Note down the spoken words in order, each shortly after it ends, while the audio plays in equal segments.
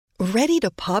Ready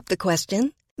to pop the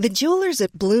question? The jewelers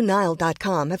at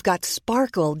BlueNile.com have got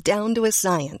sparkle down to a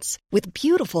science with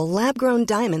beautiful lab-grown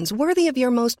diamonds worthy of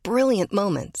your most brilliant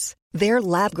moments. Their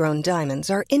lab-grown diamonds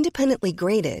are independently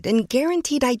graded and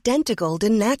guaranteed identical to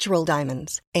natural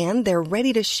diamonds, and they're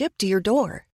ready to ship to your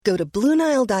door. Go to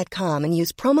BlueNile.com and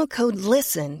use promo code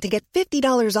LISTEN to get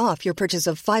 $50 off your purchase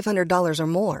of $500 or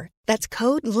more. That's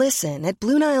code LISTEN at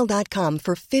BlueNile.com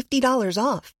for $50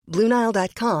 off.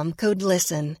 BlueNile.com, code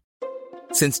LISTEN.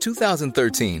 Since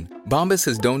 2013, Bombas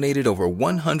has donated over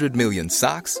 100 million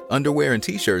socks, underwear, and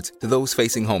T-shirts to those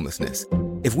facing homelessness.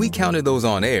 If we counted those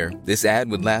on air, this ad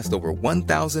would last over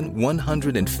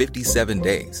 1,157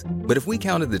 days. But if we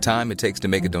counted the time it takes to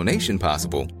make a donation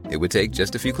possible, it would take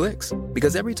just a few clicks.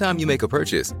 Because every time you make a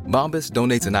purchase, Bombas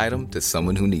donates an item to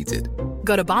someone who needs it.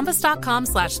 Go to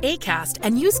bombas.com/ACAST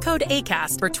and use code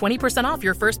ACAST for 20% off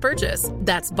your first purchase.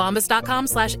 That's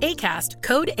bombas.com/ACAST,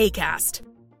 code ACAST.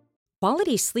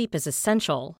 Quality sleep is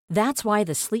essential. That's why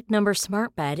the Sleep Number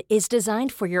Smart Bed is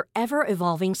designed for your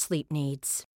ever-evolving sleep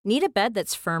needs. Need a bed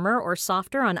that's firmer or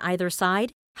softer on either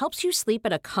side? Helps you sleep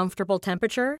at a comfortable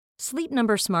temperature? Sleep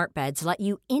Number Smart Beds let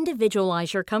you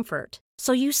individualize your comfort,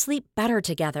 so you sleep better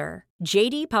together.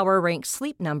 J.D. Power ranks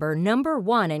Sleep Number number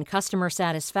 1 in customer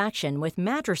satisfaction with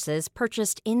mattresses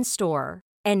purchased in-store.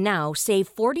 And now, save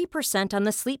 40% on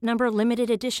the Sleep Number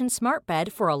Limited Edition Smart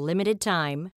Bed for a limited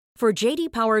time. For J.D.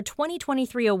 Power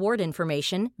 2023 award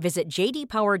information, visit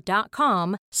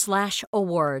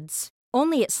jdpower.com/awards.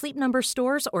 Only at Sleep Number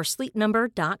stores or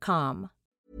sleepnumber.com.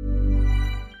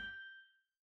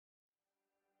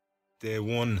 Day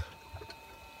one.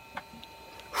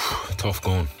 Tough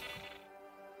going.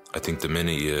 I think the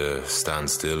minute you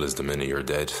stand still is the minute you're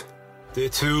dead. Day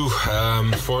two,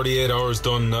 48 hours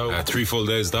done now. 3 full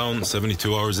days down,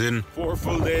 72 hours in. 4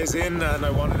 full days in, and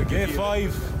I wanted to get Day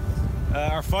 5.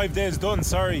 5 days done,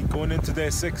 going into day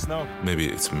 6 now. Maybe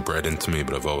it's been bred into me,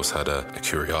 but I've always had a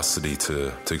curiosity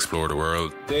to explore the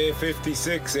world. Day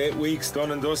 56, 8 weeks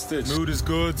done and dusted. Mood is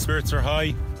good, spirits are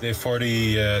high. Day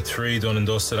 43 done and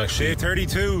dusted actually. Day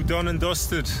 32 done and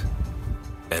dusted.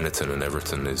 Anything and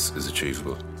everything is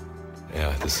achievable.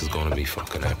 Yeah, this is going to be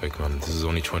fucking epic, man. This is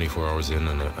only 24 hours in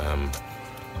and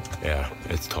yeah,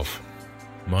 it's tough.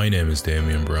 My name is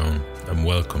Damien Brown and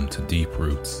welcome to Deep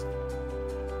Roots.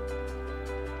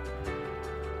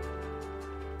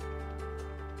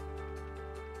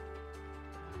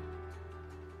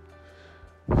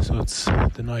 So it's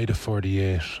the night of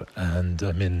 48 and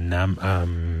I'm in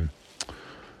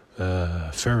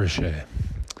Ferrichet.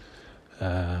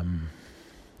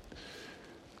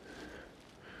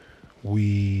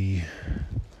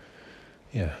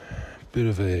 Bit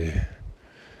of a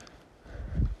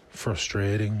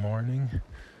frustrating morning,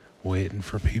 waiting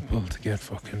for people to get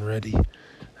fucking ready.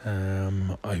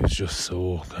 I was just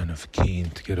so kind of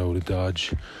keen to get out of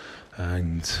Dodge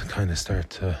and kind of start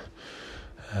to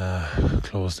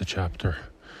close the chapter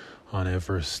on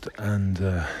Everest and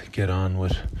get on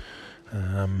with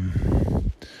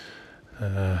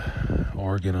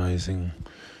organising,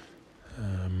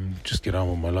 just get on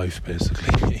with my life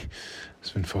basically.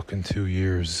 It's been fucking 2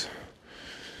 years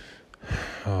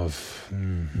of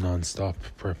non-stop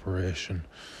preparation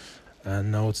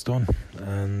and now it's done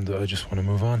and I just want to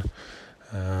move on.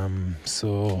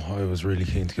 So I was really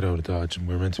keen to get out of Dodge and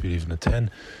we were meant to be leaving at 10.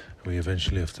 We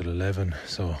eventually left at 11,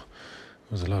 so there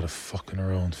was a lot of fucking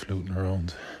around, fluting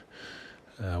around,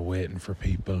 waiting for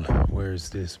people. Where's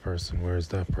this person? Where's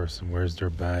that person? Where's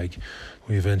their bag?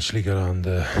 We eventually got on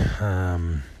the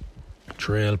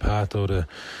trail path out of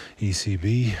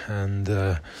ECB, and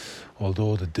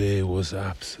although the day was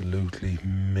absolutely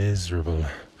miserable,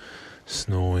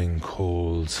 snowing,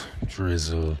 cold,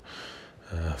 drizzle,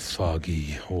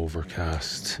 foggy,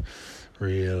 overcast,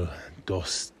 real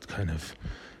dust, kind of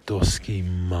dusky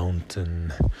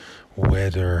mountain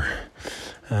weather.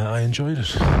 I enjoyed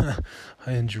it.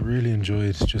 Really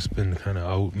enjoyed just been kind of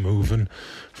out moving.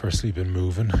 Firstly been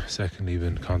moving, secondly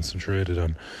been concentrated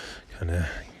on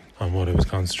what I was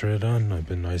concentrated on. I've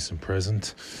been nice and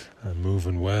present and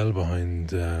moving well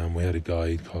behind. We had a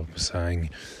guide called Pasang.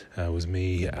 It was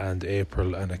me and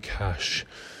April and a Cash.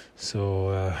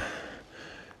 So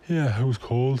it was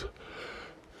cold.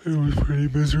 It was pretty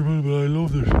miserable, but I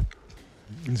loved it.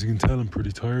 As you can tell, I'm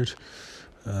pretty tired.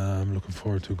 I'm looking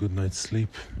forward to a good night's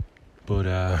sleep. But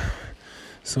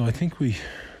so I think we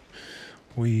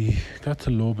got to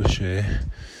Lobuche.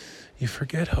 You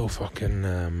forget how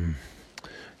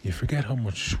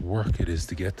much work it is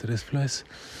to get to this place.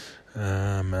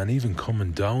 And even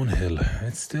coming downhill,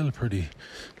 it's still pretty,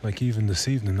 like even this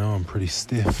evening now I'm pretty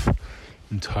stiff.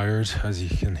 and tired, as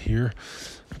you can hear,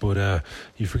 but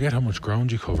you forget how much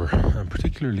ground you cover, and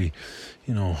particularly,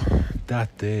 you know,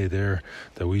 that day there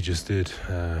that we just did.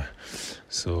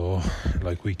 So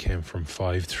like we came from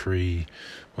 5.3,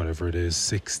 whatever it is,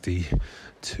 60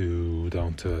 to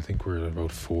down to, I think we're at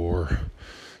about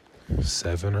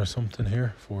 4.7 or something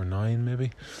here, 4.9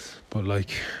 maybe. But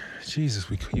like, Jesus,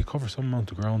 you cover some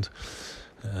amount of ground.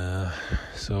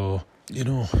 So, you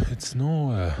know, it's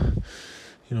no,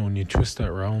 you know, when you twist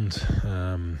that round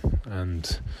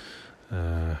and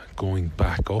going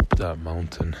back up that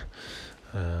mountain,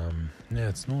 yeah,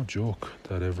 it's no joke,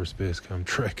 that Everest Base Camp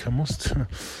trek. I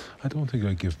don't think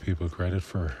I give people credit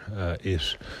for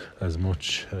it as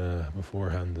much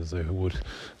beforehand as I would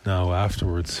now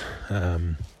afterwards.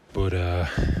 But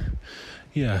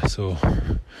yeah, so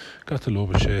got to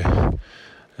Lobuche.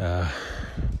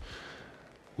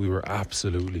 We were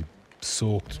absolutely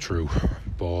soaked through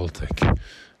Baltic,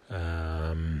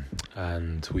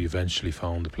 and we eventually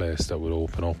found a place that would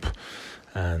open up,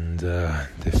 and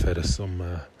they fed us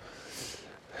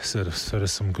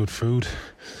some good food,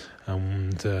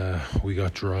 and we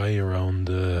got dry around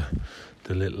the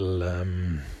little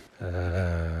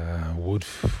wood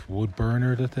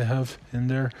burner that they have in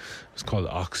there. It's called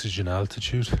Oxygen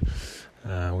Altitude.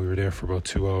 We were there for about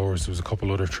 2 hours. There was a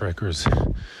couple other trekkers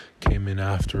came in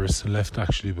after us and left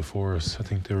actually before us. I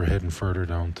think they were heading further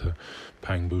down to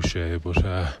Pangbuche, but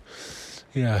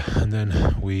yeah, and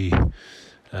then we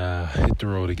hit the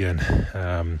road again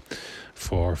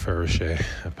for Ferrochet.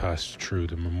 I passed through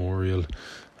the memorial.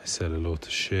 I said hello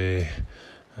to Shay,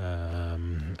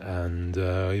 and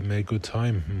I made good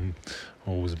time.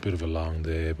 Oh, it was a bit of a long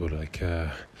day, but like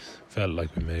felt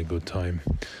like we made good time.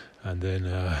 And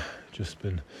then just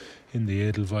been in the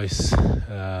Edelweiss,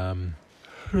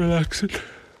 relaxing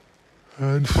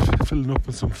and filling up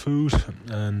with some food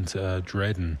and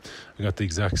dreading. I got the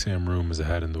exact same room as I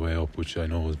had on the way up, which I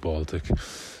know was Baltic.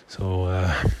 So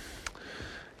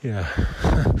yeah,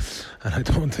 and I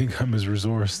don't think I'm as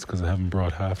resourced because I haven't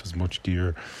brought half as much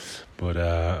gear. But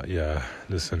yeah,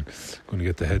 listen, going to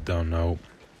get the head down now.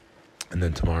 And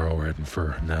then tomorrow we're heading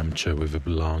for Namche. We have a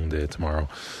long day tomorrow,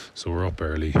 so we're up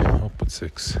early, up at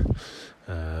 6,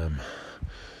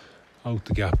 out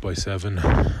the gap by 7,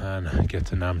 and get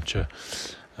to Namche.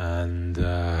 And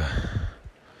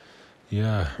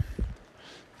yeah.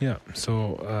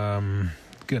 So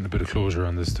getting a bit of closure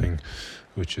on this thing,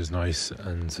 which is nice.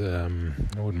 And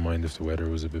I wouldn't mind if the weather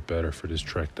was a bit better for this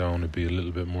trek down. It'd be a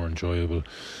little bit more enjoyable.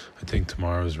 I think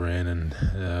tomorrow's raining.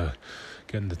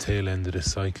 Getting the tail end of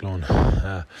this cyclone,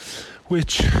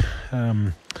 which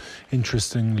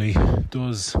interestingly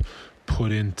does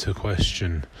put into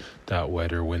question that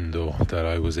weather window that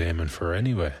I was aiming for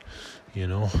anyway, you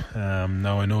know.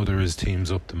 Now I know there is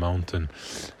teams up the mountain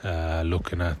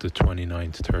looking at the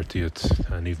 29th,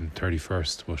 30th and even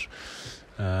 31st, but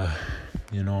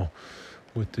you know,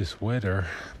 with this weather,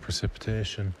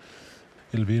 precipitation,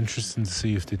 it'll be interesting to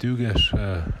see if they do get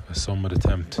a summit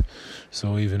attempt.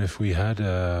 So even if we had,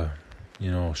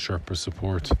 you know, Sherpa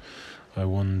support, I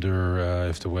wonder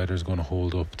if the weather's going to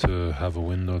hold up to have a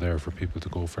window there for people to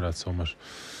go for that summit.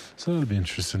 So it'll be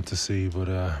interesting to see. But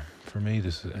for me,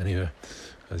 this is, anyway,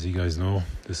 as you guys know,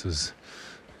 this is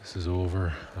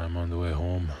over. I'm on the way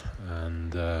home,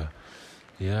 and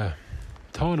yeah,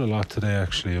 thought a lot today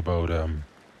actually about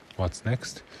what's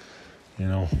next. You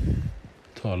know,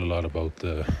 thought a lot about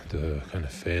the kind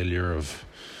of failure of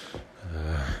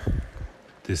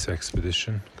this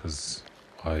expedition, because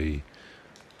I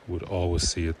would always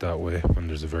see it that way when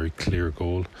there's a very clear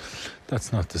goal.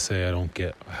 That's not to say I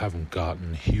haven't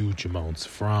gotten huge amounts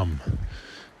from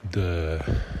the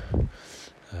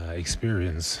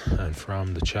experience and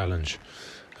from the challenge,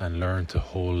 and learned a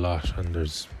whole lot, and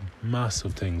there's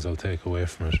massive things I'll take away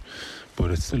from it,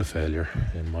 but it's still a failure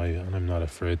and I'm not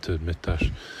afraid to admit that.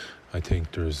 I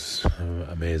think there's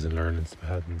amazing learnings to be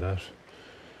had in that,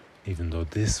 even though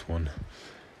this one,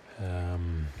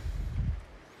 the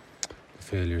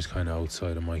failure is kind of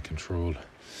outside of my control.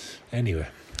 Anyway,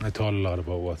 I thought a lot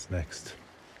about what's next,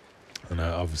 and I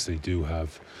obviously do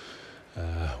have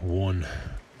one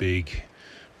big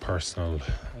personal,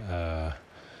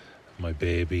 my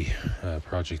baby,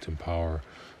 Project Empower,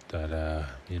 that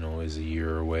you know, is a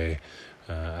year away.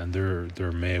 And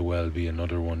there may well be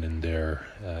another one in there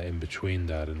in between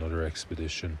that, another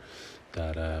expedition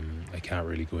that I can't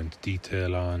really go into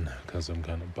detail on because I'm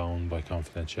kind of bound by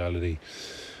confidentiality.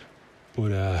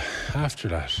 But after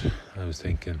that, I was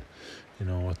thinking, you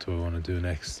know, what do I want to do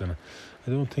next? And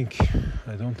I think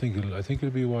it'll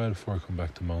be a while before I come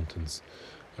back to mountains.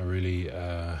 I really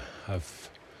have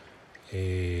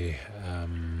a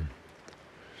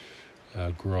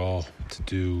Graw to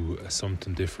do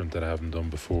something different that I haven't done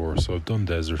before. So I've done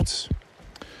deserts,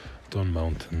 done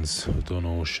mountains, I've done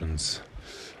oceans.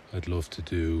 I'd love to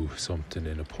do something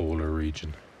in a polar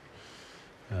region.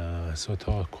 So I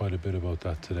thought quite a bit about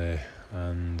that today,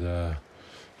 and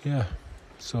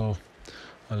so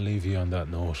I'll leave you on that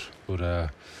note, but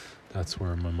that's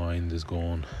where my mind is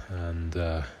going, and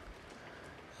that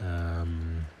I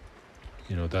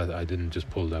didn't just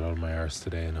pull that out of my arse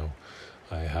today. No,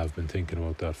 I have been thinking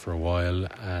about that for a while,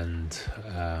 and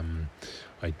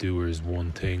is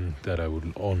one thing that I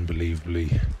would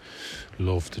unbelievably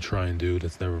love to try and do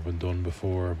that's never been done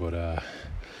before, but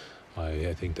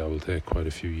I think that will take quite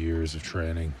a few years of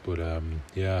training. But I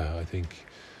think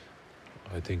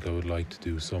I would like to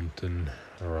do something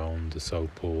around the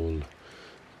South Pole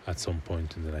at some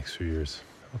point in the next few years.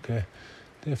 Okay,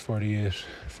 day 48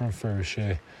 from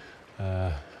Ferrichet.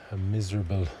 A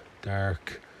miserable,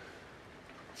 dark,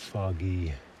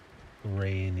 foggy,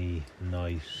 rainy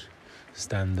night,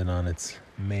 standing on its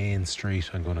main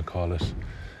street, I'm going to call it,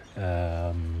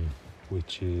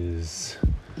 which is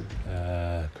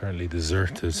currently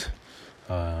deserted,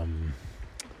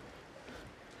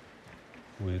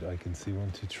 with, I can see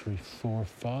 1, 2, 3, 4,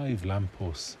 5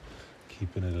 lampposts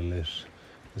keeping it alit.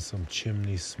 There's some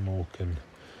chimney smoking.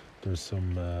 There's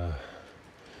some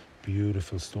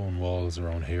beautiful stone walls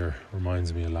around here.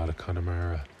 Reminds me a lot of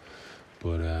Connemara,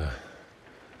 but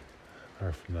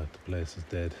apart from that, the place is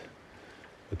dead.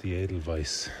 But the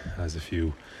Edelweiss has a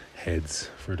few heads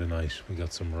for the night. We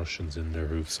got some Russians in there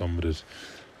who've summited,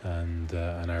 and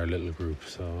our little group.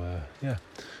 So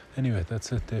anyway,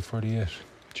 that's it, day 48.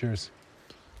 Cheers.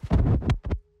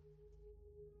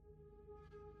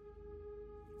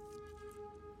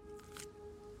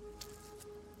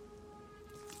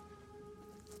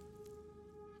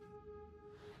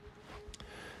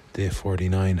 Day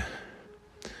 49.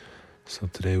 So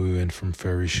today we went from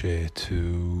Ferrichet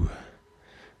to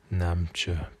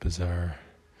Namche Bazaar.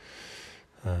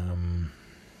 A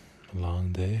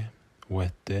long day,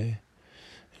 wet day,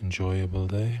 enjoyable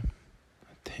day.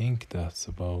 I think that's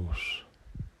about,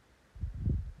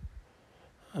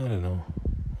 I don't know,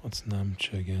 what's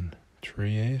Namche again?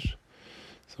 3.8?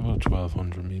 It's about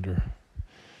 1,200 meter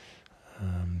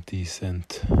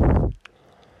descent.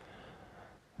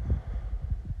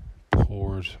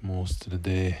 Poured most of the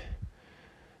day.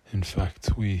 In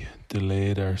fact, we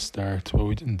delayed our start. Well,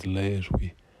 we didn't delay it.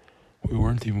 We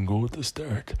weren't even going to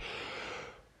start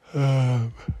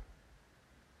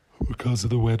because of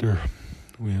the weather.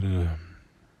 We had a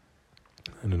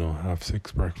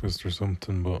 6:30 breakfast or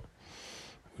something, but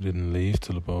we didn't leave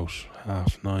till about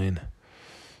 9:30.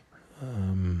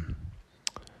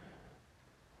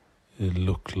 It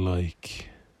looked like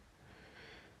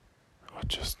it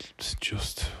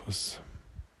just was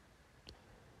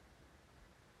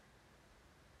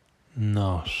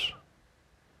not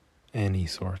any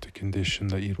sort of condition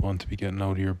that you'd want to be getting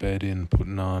out of your bed in,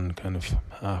 putting on kind of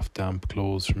half damp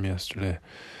clothes from yesterday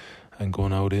and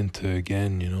going out into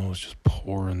again, it was just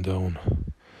pouring down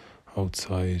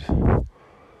outside.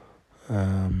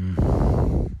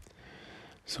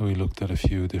 So we looked at a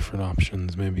few different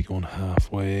options, maybe going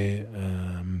halfway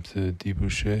to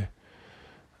Debouché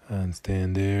and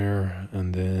staying there,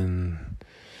 and then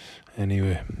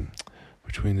anyway,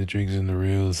 between the jigs and the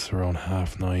reels, around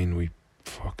 9:30 we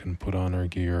fucking put on our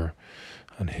gear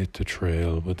and hit the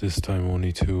trail. But this time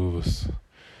only 2 of us,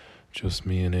 just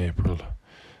me and April.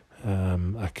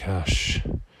 Akash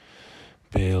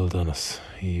bailed on us.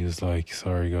 He was like,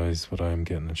 "Sorry guys, but I'm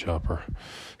getting a chopper."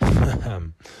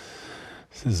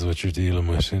 This is what you're dealing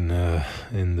with in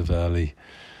the valley.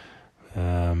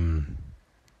 Do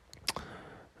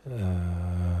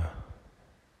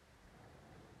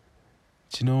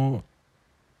you know,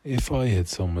 if I had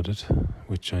summited,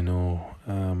 which I know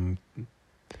I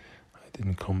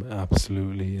didn't come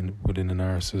absolutely within an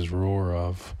arse's roar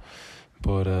of,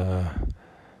 but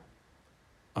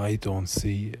I don't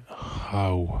see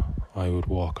how I would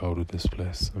walk out of this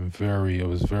place. I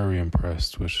was very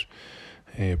impressed with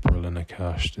April and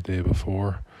Akash the day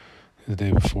before. The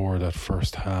day before, that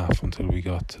first half until we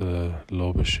got to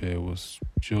Lobuche was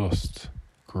just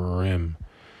grim.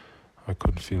 I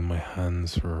couldn't feel my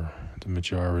hands for the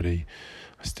majority.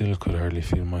 I still could hardly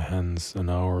feel my hands an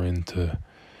hour into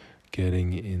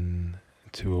getting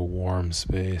into a warm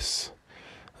space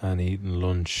and eating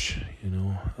lunch,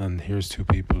 and here's 2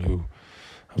 people who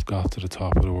have got to the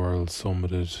top of the world,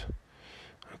 summited,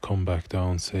 come back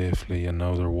down safely, and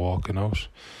now they're walking out.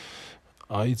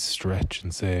 I'd stretch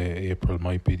and say April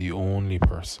might be the only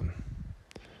person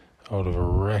out of a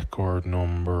record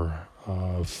number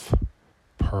of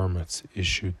permits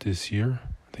issued this year,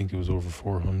 I think it was over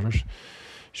 400.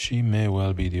 She may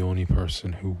well be the only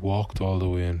person who walked all the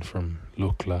way in from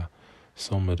Lukla,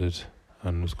 summited,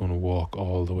 and was going to walk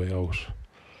all the way out.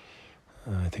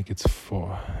 I think it's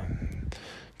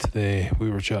today, we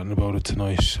were chatting about it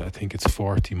tonight, I think it's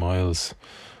 40 miles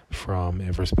from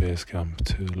Everest Base Camp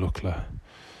to Lukla.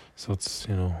 So it's,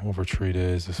 over 3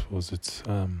 days. I suppose it's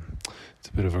a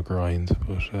bit of a grind,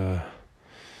 but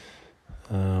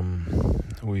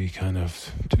we kind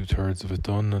of 2/3 of it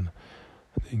done, and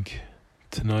I think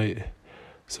tonight,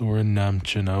 so we're in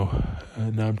Namche now,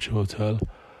 Namche Hotel.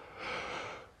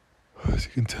 As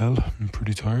you can tell, I'm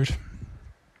pretty tired.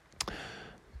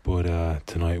 But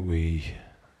tonight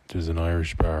there's an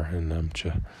Irish bar in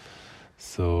Namche,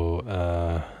 so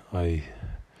I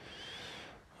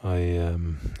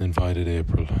invited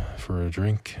April for a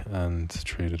drink and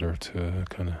treated her to a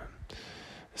kind of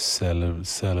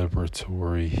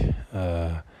celebratory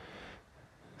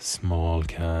small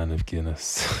can of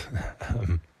Guinness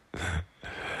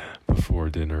before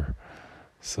dinner.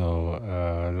 So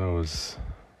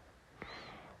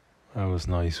that was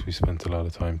nice. We spent a lot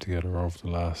of time together over the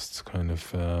last kind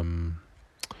of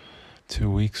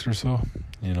 2 weeks or so,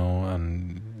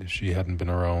 and if she hadn't been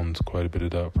around, quite a bit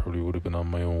of that probably would have been on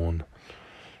my own.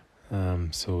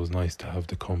 So it was nice to have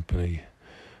the company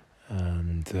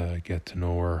and get to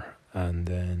know her, and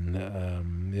then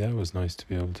it was nice to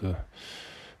be able to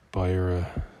buy her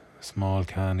a small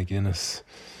can of Guinness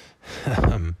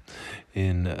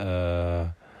in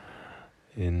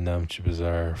Namche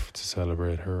Bazaar to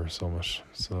celebrate her summit.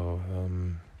 So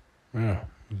it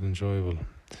was enjoyable.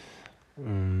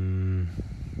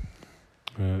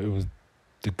 It was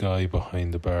the guy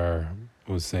behind the bar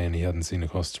was saying he hadn't seen a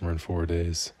customer in 4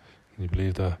 days. Can you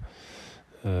believe that?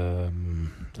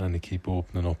 And they keep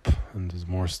opening up, and there's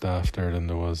more staff there than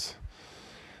there was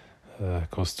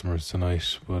customers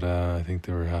tonight. But I think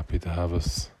they were happy to have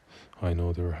us. I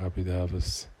know they were happy to have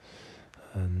us.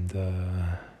 And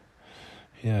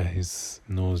he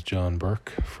knows John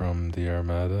Burke from the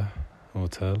Armada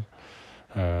Hotel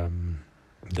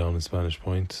down in Spanish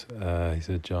Point. He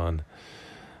said John,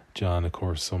 of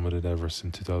course, summited Everest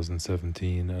in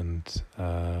 2017 and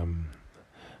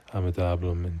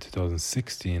Amadablam in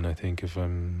 2016, I think, if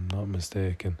I'm not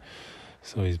mistaken.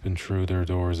 So he's been through their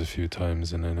doors a few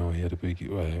times, and I know he had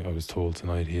I was told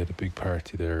tonight he had a big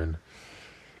party there and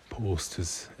post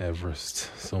his Everest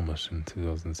summit in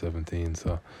 2017.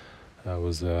 So that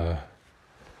was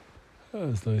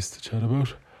nice to chat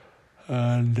about.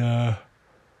 And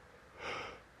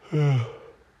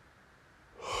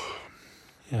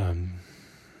I'm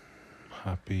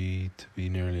happy to be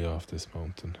nearly off this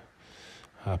mountain.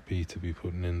 Happy to be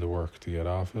putting in the work to get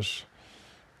off it.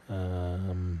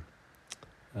 And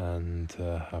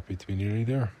happy to be nearly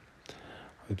there.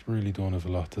 I really don't have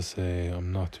a lot to say.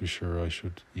 I'm not too sure I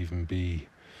should even be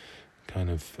kind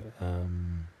of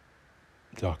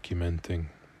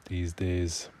documenting these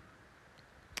days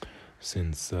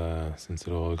since it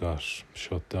all got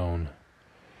shut down.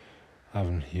 I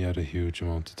haven't had a huge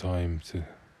amount of time to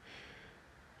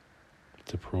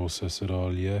process it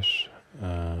all yet.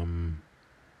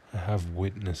 I have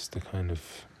witnessed the kind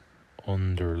of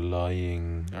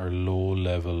underlying or low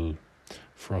level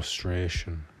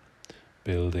frustration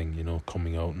building,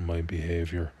 coming out in my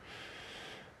behaviour.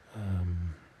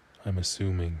 I'm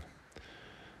assuming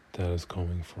that is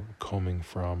coming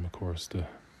from, of course, the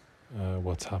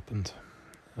what's happened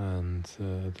and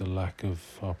the lack of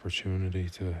opportunity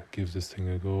to give this thing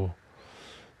a go.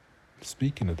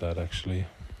 Speaking of that, actually,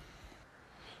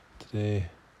 today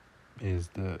is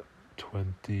the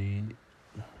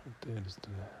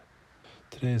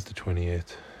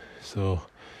 28th, so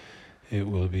it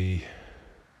will be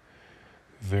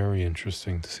very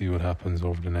interesting to see what happens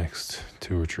over the next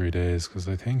 2 or 3 days, because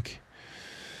I think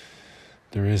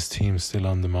there is teams still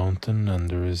on the mountain and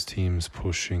there is teams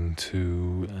pushing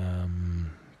to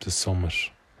the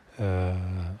summit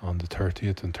on the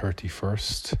 30th and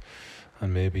 31st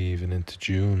and maybe even into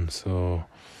June. So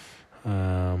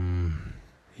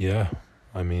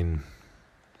I mean,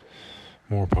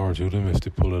 more power to them if they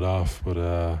pull it off, but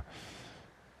it'll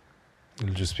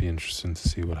just be interesting to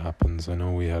see what happens. I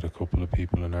know we had a couple of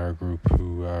people in our group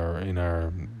who are in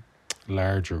our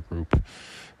larger group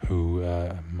who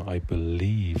I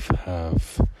believe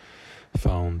have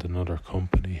found another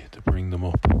company to bring them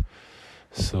up.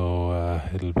 So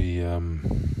it'll be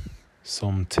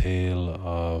some tale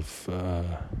of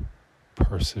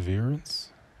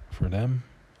perseverance for them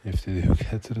if they do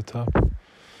get to the top,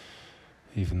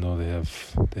 even though they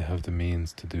have the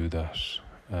means to do that,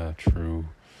 through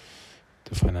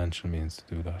the financial means to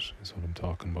do that is what I'm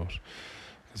talking about.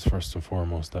 because first and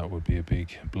foremost that would be a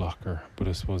big blocker. But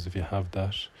I suppose if you have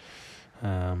that,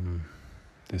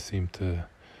 they seem to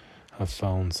have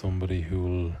found somebody who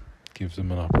will give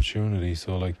them an opportunity.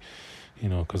 So like, you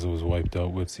know, because it was wiped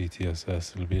out with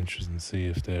CTSS, it'll be interesting to see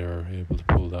if they're able to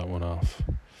pull that one off.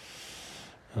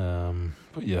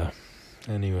 But yeah,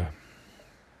 anyway,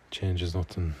 changes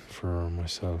nothing for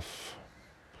myself.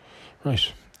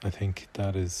 Right, I think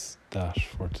that is that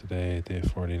for today, day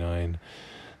 49.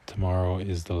 Tomorrow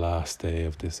is the last day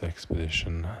of this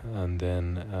expedition, and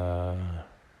then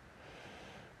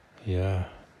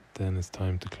then it's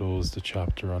time to close the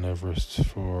chapter on Everest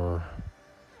for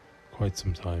quite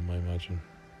some time, I imagine.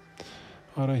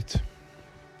 Alright,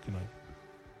 good night.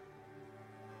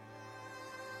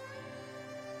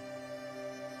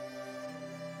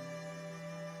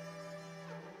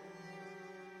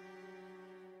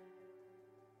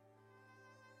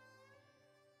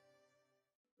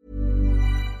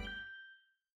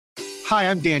 Hi,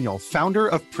 I'm Daniel, founder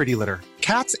of Pretty Litter.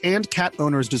 Cats and cat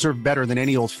owners deserve better than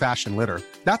any old-fashioned litter.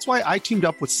 That's why I teamed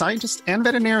up with scientists and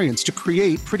veterinarians to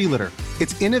create Pretty Litter.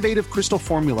 Its innovative crystal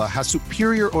formula has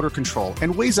superior odor control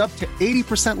and weighs up to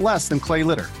 80% less than clay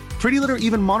litter. Pretty Litter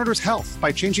even monitors health by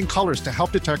changing colors to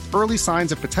help detect early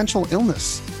signs of potential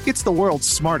illness. It's the world's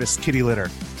smartest kitty litter.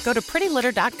 Go to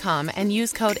prettylitter.com and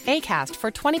use code ACAST for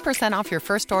 20% off your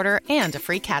first order and a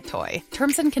free cat toy.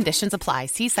 Terms and conditions apply.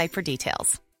 See site for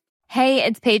details. Hey,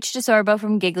 it's Paige DeSorbo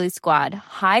from Giggly Squad.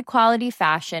 High quality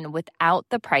fashion without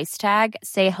the price tag.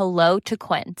 Say hello to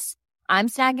Quince. I'm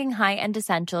snagging high-end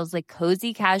essentials like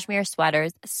cozy cashmere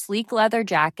sweaters, sleek leather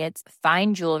jackets,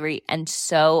 fine jewelry, and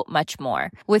so much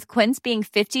more. With Quince being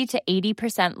 50 to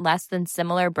 80% less than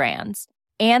similar brands.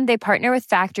 And they partner with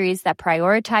factories that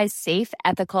prioritize safe,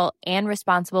 ethical, and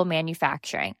responsible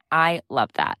manufacturing. I love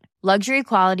that. Luxury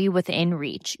quality within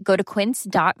reach. Go to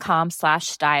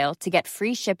quince.com/style to get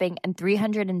free shipping and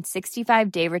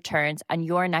 365-day returns on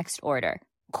your next order.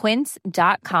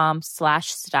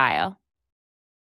 Quince.com/style.